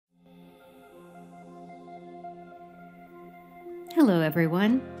Hello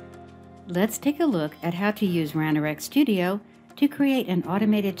everyone! Let's take a look at how to use Ranorex Studio to create an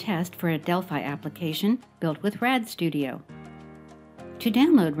automated test for a Delphi application built with Rad Studio. To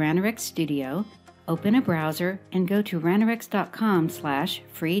download Ranorex Studio, open a browser and go to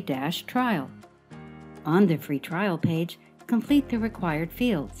ranorex.com/free-trial. On the free trial page, complete the required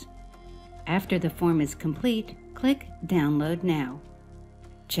fields. After the form is complete, click Download Now.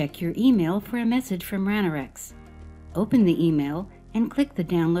 Check your email for a message from Ranorex. Open the email and click the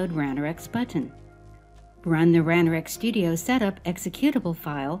Download Ranorex button. Run the Ranorex Studio Setup executable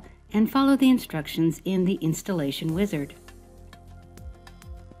file and follow the instructions in the installation wizard.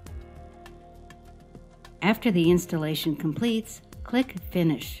 After the installation completes, click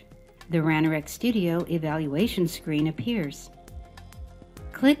Finish. The Ranorex Studio evaluation screen appears.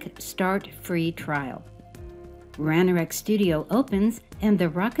 Click Start Free Trial. Ranorex Studio opens and the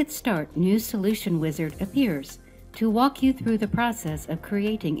Rocket Start New Solution wizard appears to walk you through the process of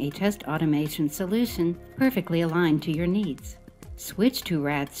creating a test automation solution perfectly aligned to your needs. Switch to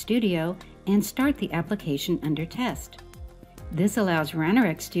Rad Studio and start the application under test. This allows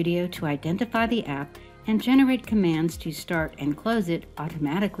Ranorex Studio to identify the app and generate commands to start and close it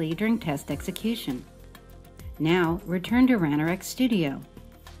automatically during test execution. Now, return to Ranorex Studio.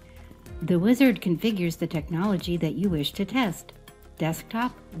 The wizard configures the technology that you wish to test: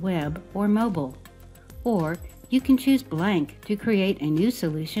 desktop, web, or mobile. Or you can choose blank to create a new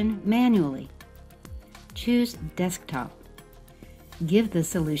solution manually. Choose Desktop. Give the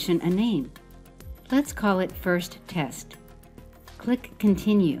solution a name. Let's call it First Test. Click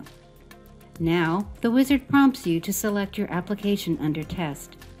Continue. Now, the wizard prompts you to select your application under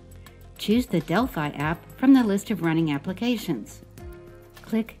test. Choose the Delphi app from the list of running applications.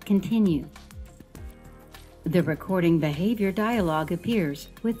 Click Continue. The recording behavior dialog appears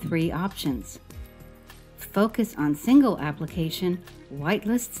with 3 options. Focus on single application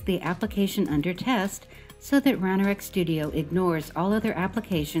whitelists the application under test so that Ranorex Studio ignores all other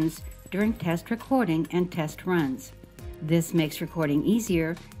applications during test recording and test runs. This makes recording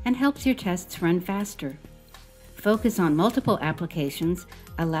easier and helps your tests run faster. Focus on multiple applications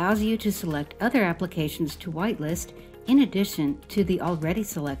allows you to select other applications to whitelist in addition to the already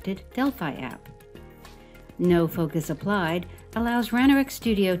selected Delphi app. No Focus Applied allows Ranorex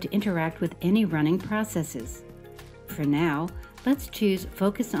Studio to interact with any running processes. For now, let's choose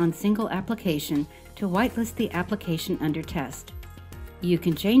Focus on Single Application to whitelist the application under test. You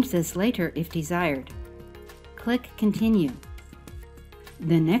can change this later if desired. Click Continue.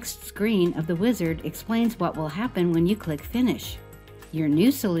 The next screen of the wizard explains what will happen when you click Finish. Your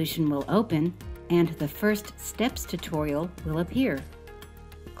new solution will open and the First Steps tutorial will appear.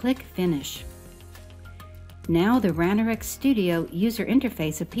 Click Finish. Now the Ranorex Studio user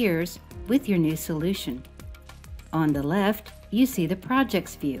interface appears with your new solution. On the left, you see the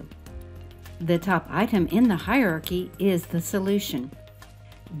Projects view. The top item in the hierarchy is the solution.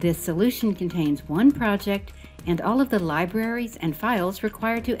 This solution contains one project and all of the libraries and files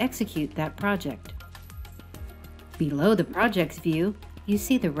required to execute that project. Below the Projects view, you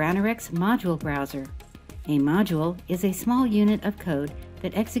see the Ranorex Module Browser. A module is a small unit of code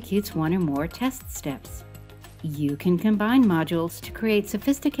that executes one or more test steps. You can combine modules to create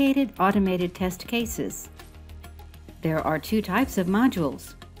sophisticated automated test cases. There are 2 types of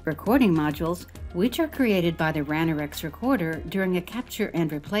modules: recording modules, which are created by the Ranorex recorder during a capture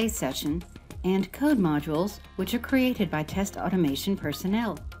and replay session, and code modules, which are created by test automation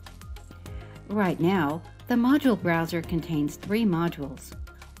personnel. Right now, the module browser contains 3 modules: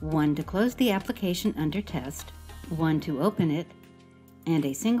 one to close the application under test, one to open it, and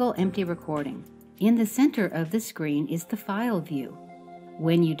a single empty recording. In the center of the screen is the File view.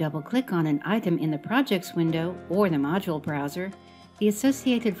 When you double-click on an item in the Projects window or the module browser, the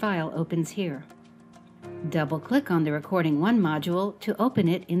associated file opens here. Double-click on the Recording 1 module to open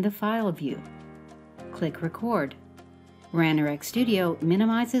it in the File view. Click Record. Ranorex Studio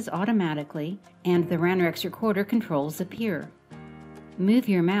minimizes automatically, and the Ranorex recorder controls appear. Move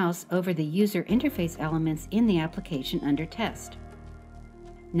your mouse over the user interface elements in the application under test.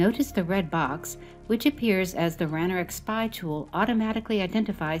 Notice the red box, which appears as the Ranorex Spy tool automatically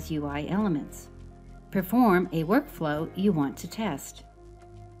identifies UI elements. Perform a workflow you want to test.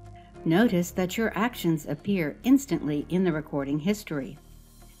 Notice that your actions appear instantly in the recording history.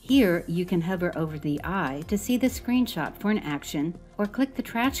 Here, you can hover over the eye to see the screenshot for an action, or click the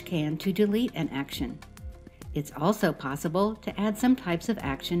trash can to delete an action. It's also possible to add some types of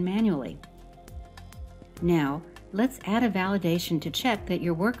action manually. Now, let's add a validation to check that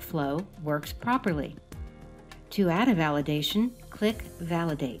your workflow works properly. To add a validation, click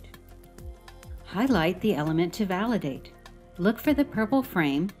Validate. Highlight the element to validate. Look for the purple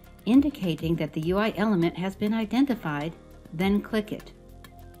frame indicating that the UI element has been identified, then click it.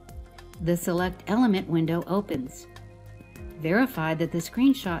 The Select Element window opens. Verify that the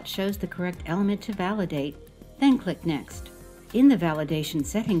screenshot shows the correct element to validate, then click Next. In the Validation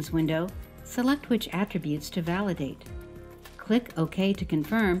Settings window, select which attributes to validate. Click OK to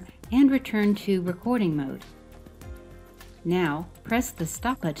confirm and return to recording mode. Now, press the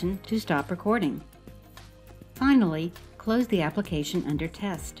Stop button to stop recording. Finally, close the application under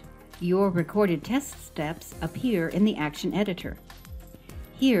Test. Your recorded test steps appear in the Action Editor.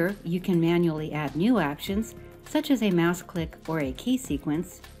 Here, you can manually add new actions, such as a mouse click or a key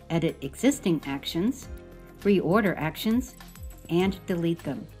sequence, edit existing actions, reorder actions, and delete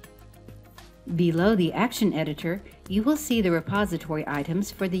them. Below the Action Editor, you will see the repository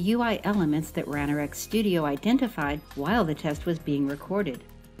items for the UI elements that Ranorex Studio identified while the test was being recorded.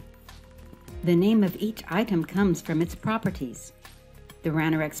 The name of each item comes from its properties. The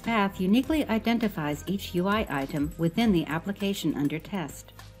Ranorex path uniquely identifies each UI item within the application under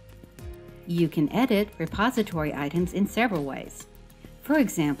test. You can edit repository items in several ways. For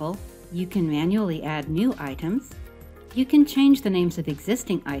example, you can manually add new items, you can change the names of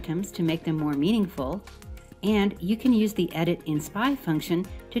existing items to make them more meaningful, and you can use the Edit in SPY function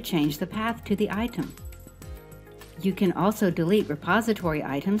to change the path to the item. You can also delete repository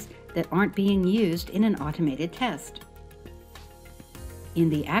items that aren't being used in an automated test. In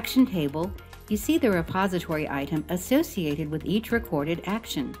the Action table, you see the repository item associated with each recorded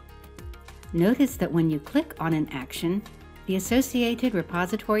action. Notice that when you click on an action, the associated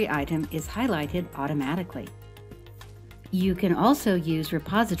repository item is highlighted automatically. You can also use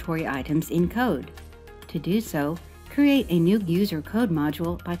repository items in code. To do so, create a new user code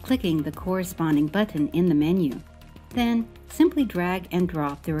module by clicking the corresponding button in the menu. Then, simply drag and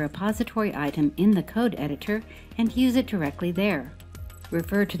drop the repository item in the code editor and use it directly there.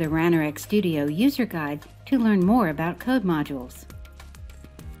 Refer to the Ranorex Studio user guide to learn more about code modules.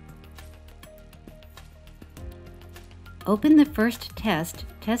 Open the first test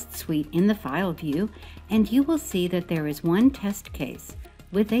suite in the file view, and you will see that there is one test case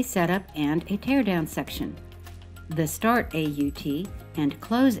with a setup and a teardown section. The Start AUT and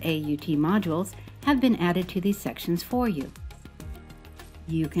Close AUT modules have been added to these sections for you.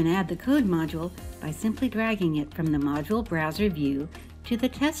 You can add the code module by simply dragging it from the module browser view to the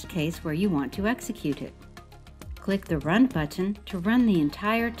test case where you want to execute it. Click the Run button to run the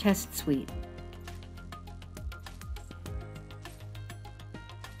entire test suite.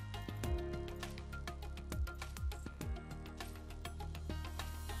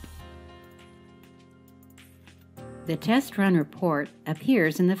 The test run report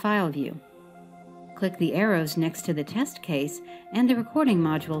appears in the file view. Click the arrows next to the test case and the recording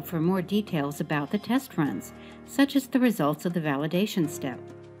module for more details about the test runs, such as the results of the validation step.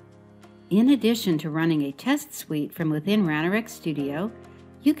 In addition to running a test suite from within Ranorex Studio,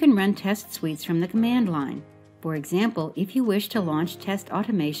 you can run test suites from the command line. For example, if you wish to launch test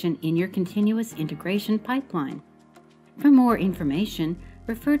automation in your continuous integration pipeline. For more information,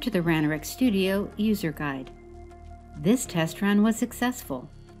 refer to the Ranorex Studio user guide. This test run was successful.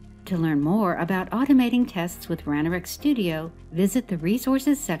 To learn more about automating tests with Ranorex Studio, visit the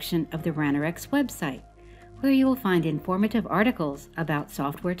Resources section of the Ranorex website, where you will find informative articles about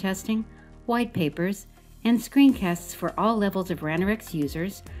software testing, white papers, and screencasts for all levels of Ranorex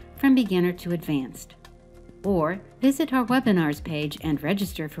users, from beginner to advanced. Or visit our webinars page and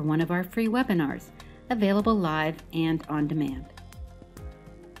register for one of our free webinars, available live and on demand.